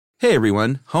Hey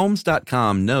everyone,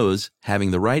 Homes.com knows having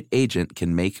the right agent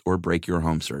can make or break your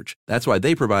home search. That's why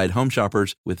they provide home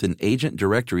shoppers with an agent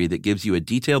directory that gives you a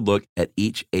detailed look at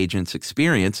each agent's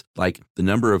experience, like the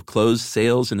number of closed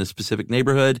sales in a specific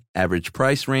neighborhood, average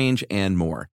price range, and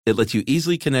more. It lets you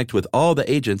easily connect with all the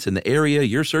agents in the area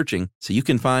you're searching so you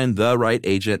can find the right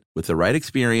agent with the right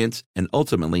experience and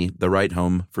ultimately the right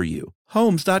home for you.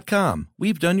 Homes.com.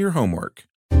 We've done your homework.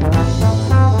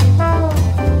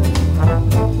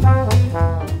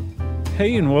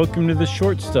 Hey, and welcome to the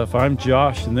Short Stuff. I'm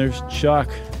Josh, and there's Chuck.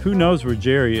 Who knows where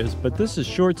Jerry is, but this is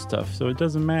Short Stuff, so it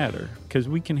doesn't matter, because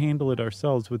we can handle it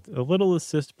ourselves with a little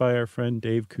assist by our friend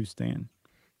Dave Kustan.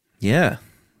 Yeah.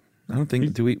 I don't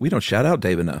think, we don't shout out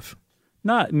Dave enough.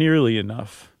 Not nearly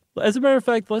enough. As a matter of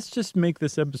fact, let's just make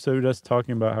this episode us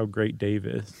talking about how great Dave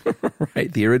is.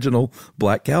 Right, the original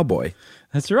Black Cowboy.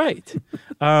 That's right.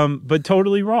 But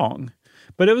totally wrong.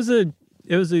 But it was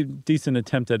a decent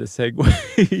attempt at a segue.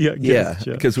 Yeah,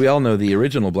 because we all know the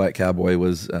original Black Cowboy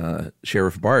was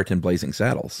Sheriff Bart in Blazing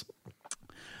Saddles.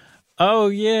 Oh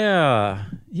yeah,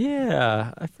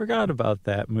 I forgot about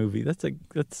that movie.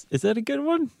 Is that a good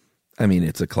one? I mean,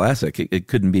 it's a classic. It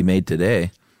couldn't be made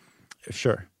today.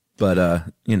 Sure, but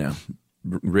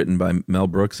written by Mel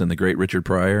Brooks and the great Richard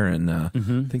Pryor, and I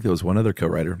think there was one other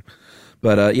co-writer.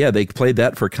 But they played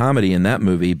that for comedy in that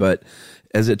movie. But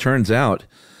as it turns out,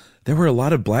 there were a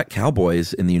lot of black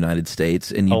cowboys in the United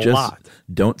States, and you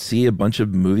don't see a bunch of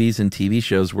movies and TV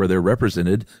shows where they're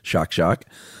represented. Shock.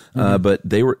 But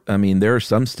there are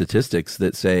some statistics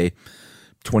that say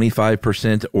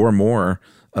 25% or more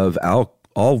of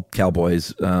all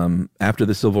cowboys after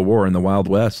the Civil War in the Wild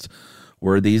West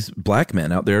were these black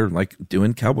men out there, like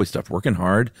doing cowboy stuff, working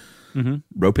hard,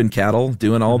 roping cattle,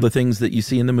 doing all the things that you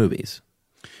see in the movies.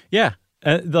 Yeah.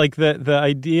 Like the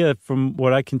idea, from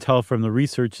what I can tell from the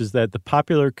research, is that the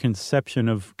popular conception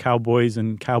of cowboys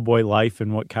and cowboy life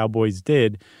and what cowboys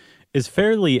did is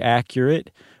fairly accurate,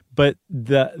 but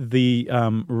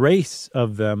the race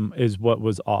of them is what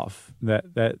was off.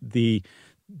 That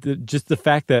just the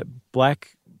fact that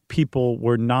black people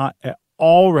were not at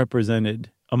all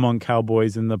represented among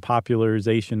cowboys in the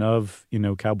popularization of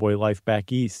cowboy life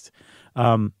back east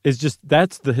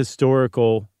that's the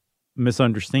historical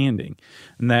misunderstanding.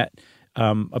 And that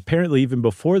apparently even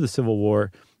before the Civil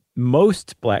War,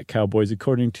 most black cowboys,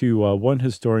 according to one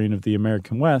historian of the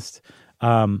American West,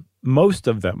 most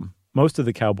of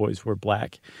the cowboys were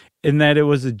black, and that it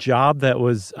was a job that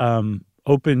was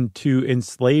open to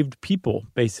enslaved people,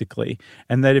 basically,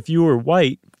 and that if you were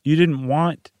white, you didn't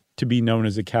want to be known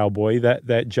as a cowboy.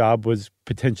 That job was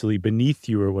potentially beneath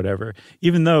you or whatever,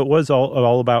 even though it was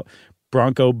all about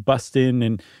bronco busting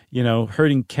and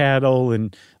herding cattle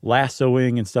and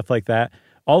lassoing and stuff like that,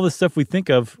 all the stuff we think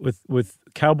of with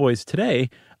cowboys today,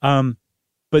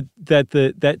 but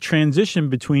that transition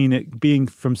between it being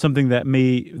from something that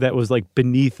was like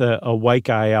beneath a white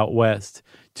guy out west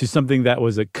to something that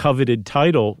was a coveted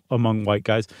title among white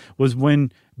guys was when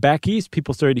back east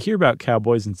people started to hear about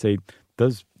cowboys and say,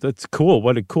 that's cool.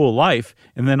 What a cool life.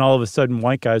 And then all of a sudden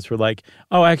white guys were like,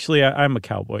 oh, actually, I'm a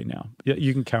cowboy now.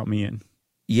 You can count me in.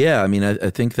 Yeah, I mean, I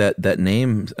think that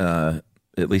name, at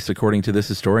least according to this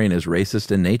historian, is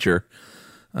racist in nature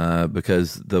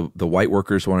because the white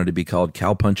workers wanted to be called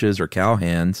cowpunches or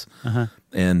cowhands,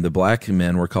 and the black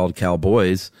men were called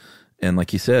cowboys. And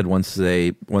like you said, once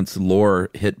lore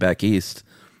hit back east,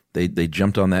 they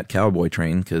jumped on that cowboy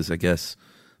train because I guess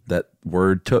that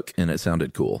word took and it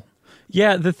sounded cool.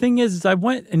 Yeah, the thing is I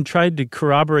went and tried to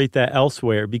corroborate that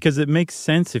elsewhere because it makes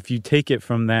sense if you take it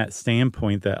from that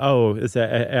standpoint that, is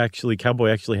that actually cowboy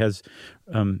actually has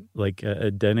like a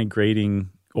denigrating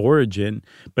origin,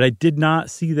 but I did not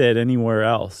see that anywhere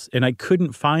else. And I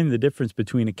couldn't find the difference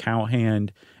between a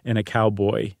cowhand and a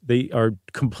cowboy. They are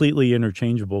completely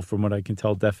interchangeable from what I can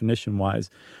tell definition-wise.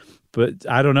 But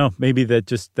I don't know, maybe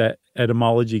that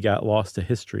etymology got lost to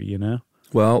history,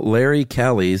 Well, Larry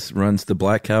Callies runs the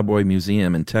Black Cowboy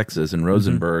Museum in Texas, in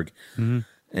Rosenberg,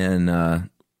 and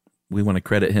we want to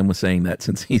credit him with saying that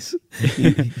since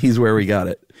he's where we got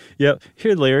it. Yep.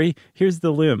 Here, Larry, here's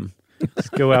the limb.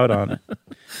 Just go out on it.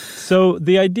 So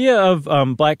the idea of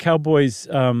black cowboys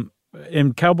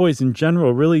and cowboys in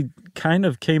general really kind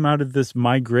of came out of this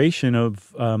migration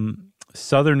of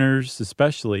Southerners,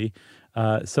 especially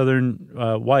Southern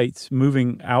whites,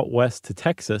 moving out west to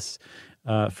Texas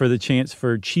for the chance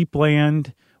for cheap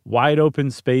land, wide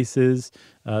open spaces,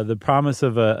 the promise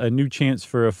of a new chance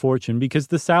for a fortune, because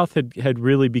the South had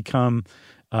really become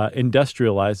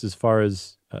industrialized as far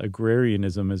as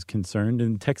agrarianism is concerned,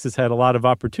 and Texas had a lot of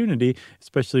opportunity,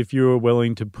 especially if you were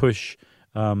willing to push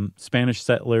Spanish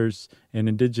settlers and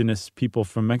indigenous people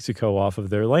from Mexico off of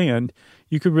their land,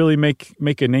 you could really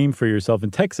make a name for yourself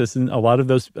in Texas. And a lot of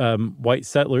those white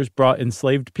settlers brought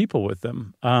enslaved people with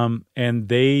them. And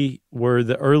they were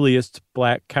the earliest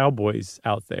black cowboys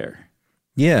out there.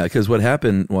 Yeah, because what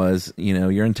happened was,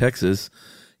 you're in Texas,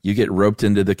 you get roped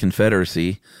into the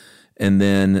Confederacy, and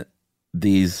then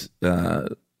these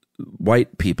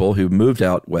white people who moved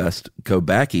out west go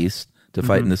back east to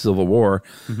fight in the Civil War.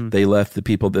 They left the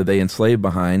people that they enslaved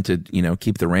behind to,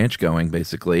 keep the ranch going,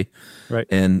 basically. Right.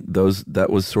 And that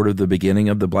was sort of the beginning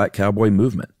of the black cowboy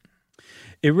movement.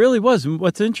 It really was. And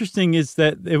what's interesting is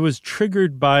that it was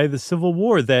triggered by the Civil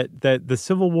War, that the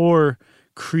Civil War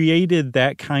created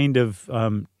that kind of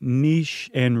niche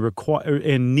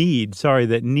and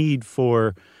need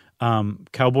for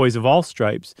cowboys of all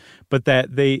stripes, but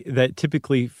that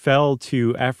typically fell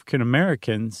to African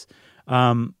Americans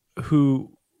who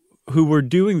were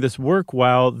doing this work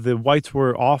while the whites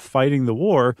were off fighting the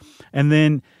war. And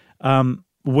then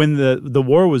when the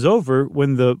war was over,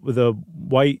 when the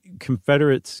white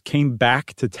Confederates came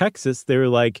back to Texas, they were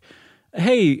like,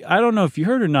 hey, I don't know if you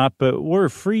heard or not, but we're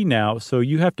free now, so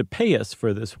you have to pay us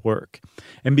for this work.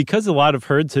 And because a lot of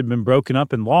herds had been broken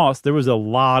up and lost, there was a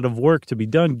lot of work to be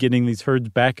done getting these herds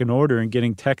back in order and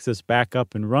getting Texas back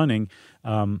up and running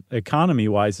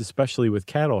economy-wise, especially with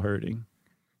cattle herding.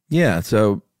 Yeah,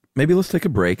 so maybe let's take a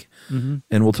break, and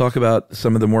we'll talk about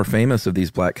some of the more famous of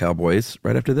these black cowboys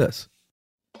right after this.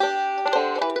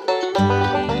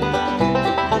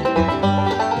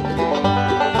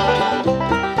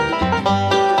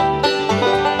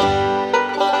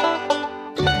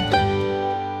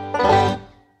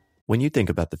 When you think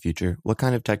about the future, what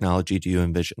kind of technology do you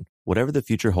envision? Whatever the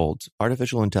future holds,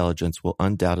 artificial intelligence will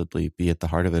undoubtedly be at the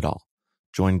heart of it all.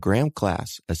 Join Graham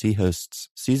Class as he hosts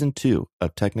Season 2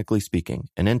 of Technically Speaking,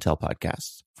 an Intel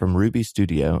podcast from Ruby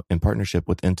Studio in partnership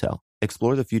with Intel.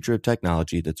 Explore the future of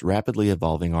technology that's rapidly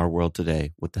evolving our world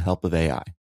today with the help of AI.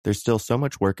 There's still so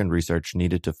much work and research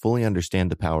needed to fully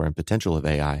understand the power and potential of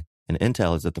AI, and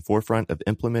Intel is at the forefront of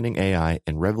implementing AI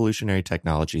and revolutionary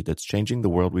technology that's changing the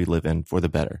world we live in for the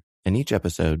better. In each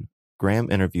episode,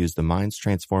 Graham interviews the minds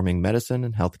transforming medicine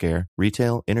and healthcare,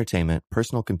 retail, entertainment,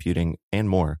 personal computing, and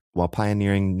more, while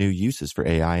pioneering new uses for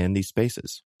AI in these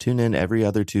spaces. Tune in every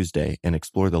other Tuesday and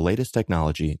explore the latest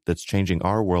technology that's changing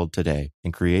our world today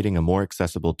and creating a more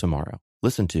accessible tomorrow.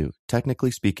 Listen to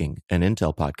Technically Speaking, an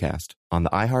Intel podcast on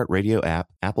the iHeartRadio app,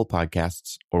 Apple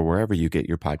Podcasts, or wherever you get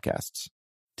your podcasts.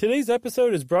 Today's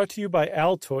episode is brought to you by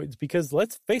Altoids because,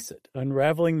 let's face it,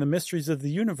 unraveling the mysteries of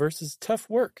the universe is tough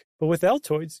work. But with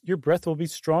Altoids, your breath will be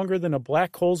stronger than a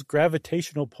black hole's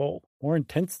gravitational pull, more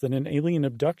intense than an alien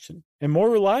abduction, and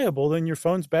more reliable than your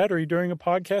phone's battery during a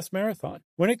podcast marathon.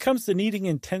 When it comes to needing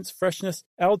intense freshness,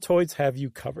 Altoids have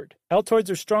you covered. Altoids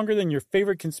are stronger than your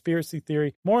favorite conspiracy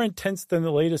theory, more intense than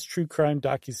the latest true crime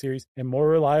docuseries, and more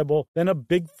reliable than a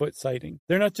Bigfoot sighting.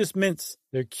 They're not just mints,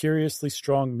 they're curiously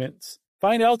strong mints.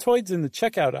 Find Altoids in the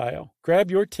checkout aisle. Grab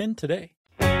your tin today.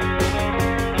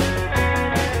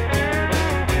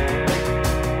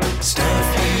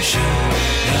 Stuff you should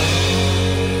know.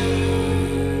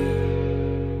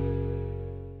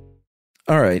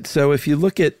 All right, so if you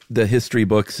look at the history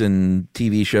books and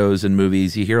TV shows and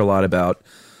movies, you hear a lot about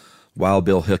Wild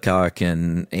Bill Hickok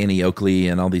and Annie Oakley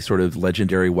and all these sort of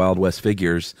legendary Wild West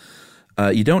figures.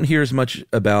 You don't hear as much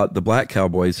about the black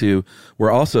cowboys, who were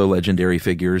also legendary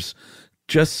figures,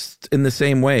 just in the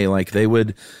same way. Like they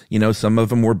would, some of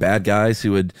them were bad guys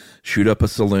who would shoot up a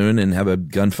saloon and have a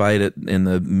gunfight in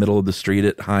the middle of the street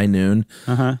at high noon.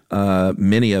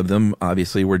 Many of them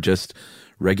obviously were just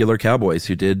regular cowboys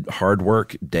who did hard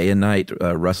work day and night,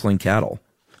 rustling cattle.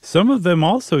 Some of them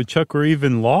also, Chuck, were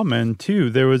even lawmen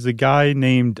too. There was a guy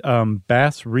named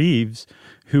Bass Reeves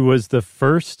who was the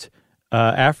first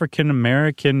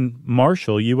African-American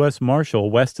marshal, U.S.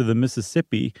 Marshal, west of the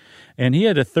Mississippi. And he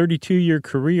had a 32-year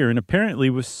career and apparently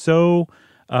was so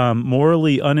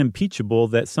morally unimpeachable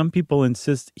that some people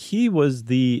insist he was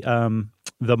the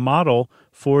model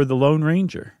for the Lone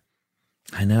Ranger.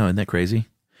 I know, isn't that crazy?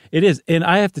 It is. And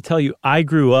I have to tell you, I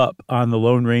grew up on the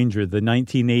Lone Ranger, the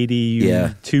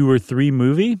 1982 or 3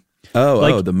 movie.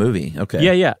 Oh, the movie.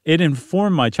 Okay. Yeah. It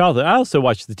informed my childhood. I also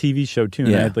watched the TV show, too,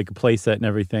 and I had like a play set and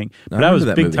everything. But I was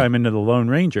big time into the Lone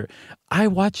Ranger. I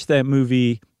watched that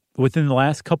movie within the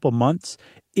last couple months.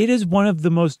 It is one of the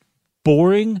most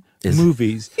boring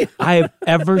movies I have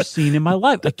ever seen in my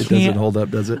life. It doesn't hold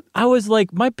up, does it? I was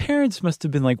like, my parents must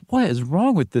have been like, what is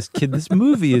wrong with this kid? This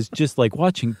movie is just like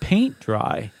watching paint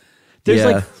dry. There's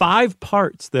like 5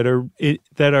 parts that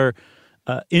are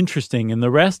interesting, and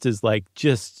the rest is like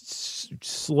just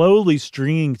slowly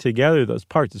stringing together those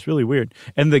parts. It's really weird,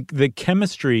 and the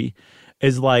chemistry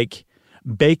is like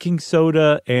baking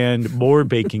soda and more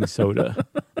baking soda.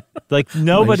 Like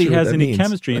nobody sure has what that any means.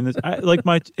 chemistry in this.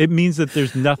 It means that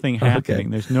there's nothing happening.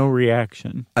 There's no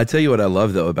reaction. I tell you what I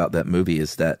love though about that movie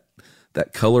is that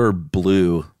color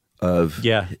blue of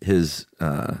his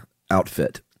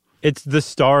outfit. It's the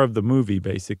star of the movie,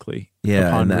 basically. Yeah,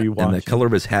 upon and the rewatching. color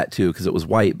of his hat too, because it was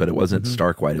white, but it wasn't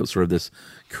stark white. It was sort of this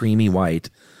creamy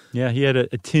white. Yeah, he had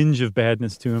a tinge of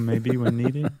badness to him maybe when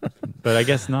needed, but I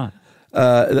guess not.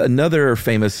 Another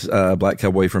famous black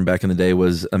cowboy from back in the day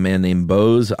was a man named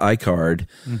Bose Icard.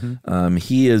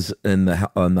 He is on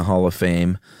the Hall of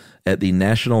Fame at the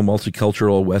National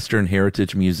Multicultural Western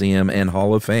Heritage Museum and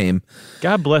Hall of Fame.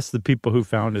 God bless the people who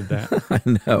founded that. I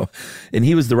know. And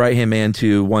he was the right-hand man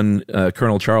to one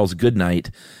Colonel Charles Goodnight.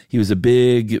 He was a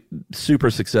big, super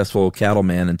successful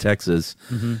cattleman in Texas.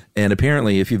 And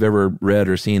apparently, if you've ever read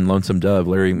or seen Lonesome Dove,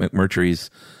 Larry McMurtry's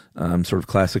sort of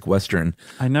classic Western.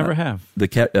 I never have. The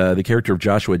character of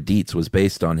Joshua Dietz was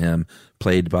based on him,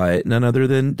 played by none other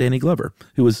than Danny Glover,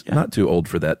 who was not too old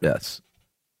for that S.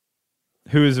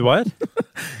 Who is what?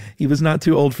 He was not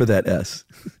too old for that S.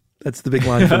 That's the big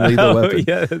line from Lethal Weapon.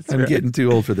 Yeah, that's I'm right. getting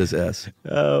too old for this S.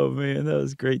 Oh, man, that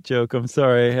was a great joke. I'm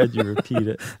sorry I had you repeat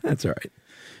it. That's all right.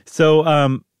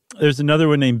 So there's another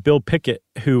one named Bill Pickett,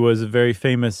 who was a very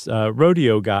famous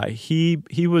rodeo guy.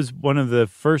 He was one of the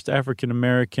first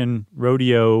African-American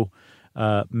rodeo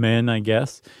men, I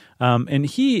guess. And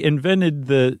he invented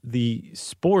the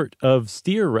sport of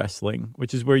steer wrestling,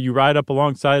 which is where you ride up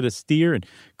alongside a steer and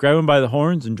grab him by the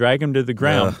horns and drag him to the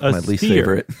ground. My least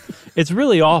favorite. It's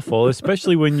really awful,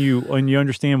 especially when you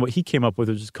understand what he came up with,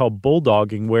 which is called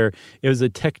bulldogging, where it was a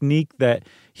technique that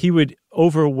he would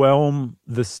overwhelm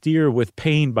the steer with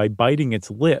pain by biting its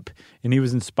lip. And he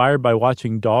was inspired by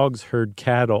watching dogs herd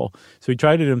cattle. So he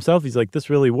tried it himself. He's like, this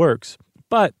really works.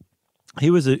 But he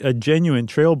was a genuine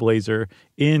trailblazer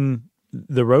in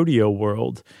the rodeo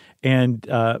world. And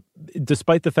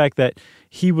despite the fact that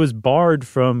he was barred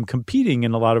from competing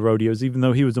in a lot of rodeos, even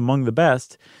though he was among the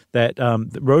best, that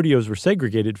the rodeos were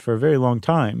segregated for a very long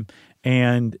time.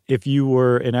 And if you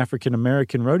were an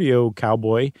African-American rodeo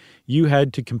cowboy, you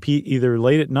had to compete either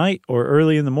late at night or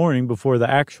early in the morning before the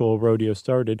actual rodeo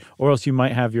started, or else you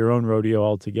might have your own rodeo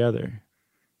altogether.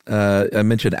 I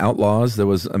mentioned outlaws. There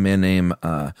was a man named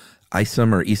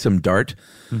Isom Dart.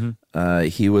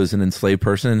 He was an enslaved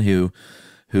person who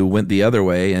went the other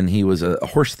way, and he was a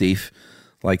horse thief.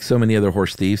 Like so many other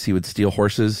horse thieves, he would steal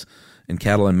horses and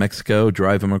cattle in Mexico,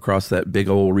 drive them across that big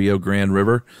old Rio Grande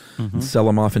River, and sell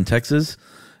them off in Texas.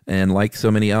 And like so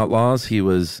many outlaws, he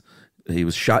was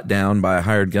shot down by a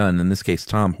hired gun, in this case,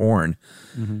 Tom Horn.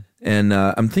 And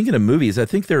I'm thinking of movies. I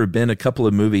think there have been a couple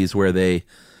of movies where they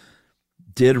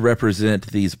did represent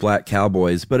these black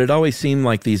cowboys, but it always seemed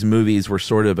like these movies were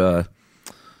sort of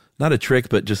not a trick,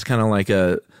 but just kind of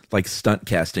like stunt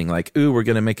casting. Like, ooh, we're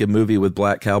going to make a movie with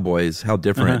black cowboys. How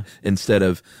different, instead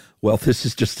of, well, this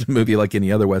is just a movie like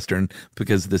any other Western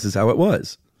because this is how it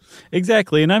was.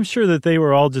 Exactly. And I'm sure that they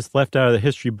were all just left out of the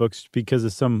history books because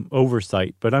of some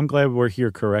oversight, but I'm glad we're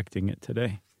here correcting it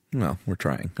today. Well, we're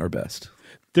trying our best.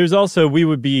 There's also, we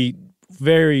would be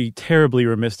very terribly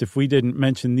remiss if we didn't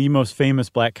mention the most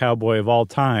famous black cowboy of all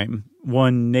time,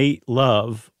 one Nate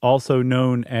Love, also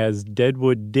known as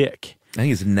Deadwood Dick. I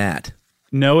think it's Nat.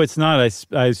 No, it's not.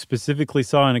 I specifically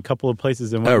saw in a couple of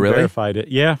places and verified it.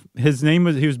 Yeah, his name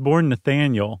he was born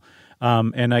Nathaniel,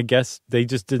 and I guess they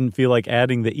just didn't feel like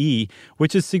adding the E,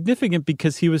 which is significant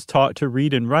because he was taught to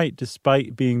read and write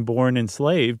despite being born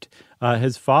enslaved.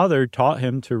 His father taught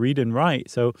him to read and write,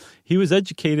 so he was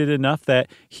educated enough that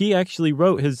he actually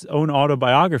wrote his own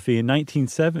autobiography in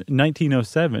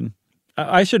 1907.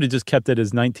 I should have just kept it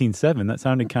as 1907. That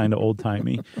sounded kind of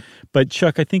old-timey. But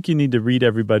Chuck, I think you need to read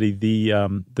everybody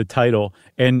the title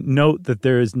and note that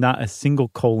there is not a single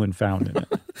colon found in it.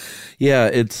 Yeah,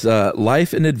 it's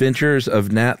Life and Adventures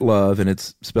of Nat Love, and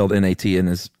it's spelled N-A-T and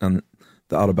is on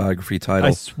the autobiography title.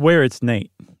 I swear it's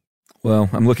Nate. Well,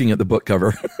 I'm looking at the book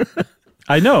cover.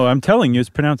 I know. I'm telling you, it's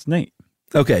pronounced Nate.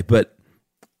 Okay, but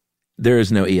there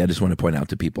is no E. I just want to point out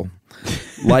to people.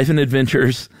 Life and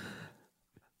Adventures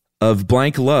of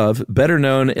blank Love, better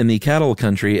known in the cattle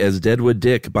country as Deadwood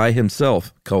Dick by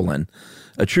himself,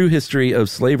 a true history of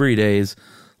slavery days,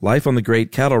 life on the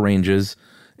great cattle ranges,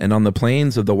 and on the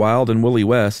plains of the wild and woolly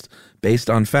West, based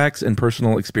on facts and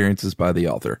personal experiences by the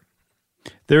author.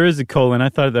 There is a colon. I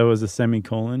thought that was a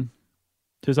semicolon.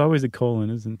 There's always a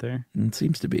colon, isn't there? It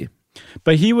seems to be.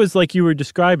 But he was like you were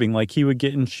describing, like he would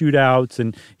get in shootouts,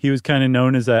 and he was kind of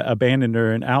known as a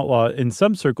abandoner and outlaw in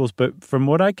some circles. But from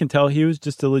what I can tell, he was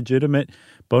just a legitimate,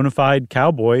 bona fide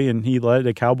cowboy, and he led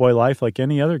a cowboy life like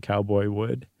any other cowboy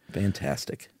would.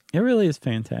 Fantastic. It really is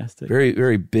fantastic. Very,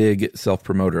 very big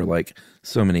self-promoter, like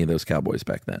so many of those cowboys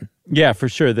back then. Yeah, for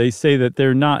sure. They say that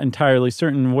they're not entirely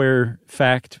certain where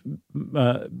fact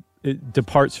it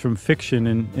departs from fiction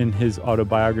in his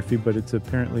autobiography, but it's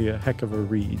apparently a heck of a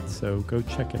read, so go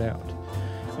check it out.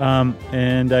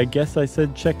 And I guess I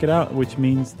said check it out, which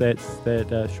means that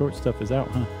Short Stuff is out,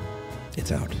 huh?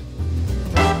 It's out.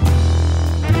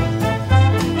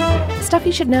 Stuff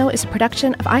You Should Know is a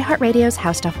production of iHeartRadio's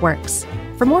How Stuff Works.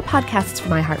 For more podcasts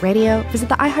from iHeartRadio, visit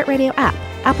the iHeartRadio app,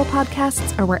 Apple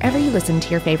Podcasts, or wherever you listen to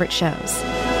your favorite shows.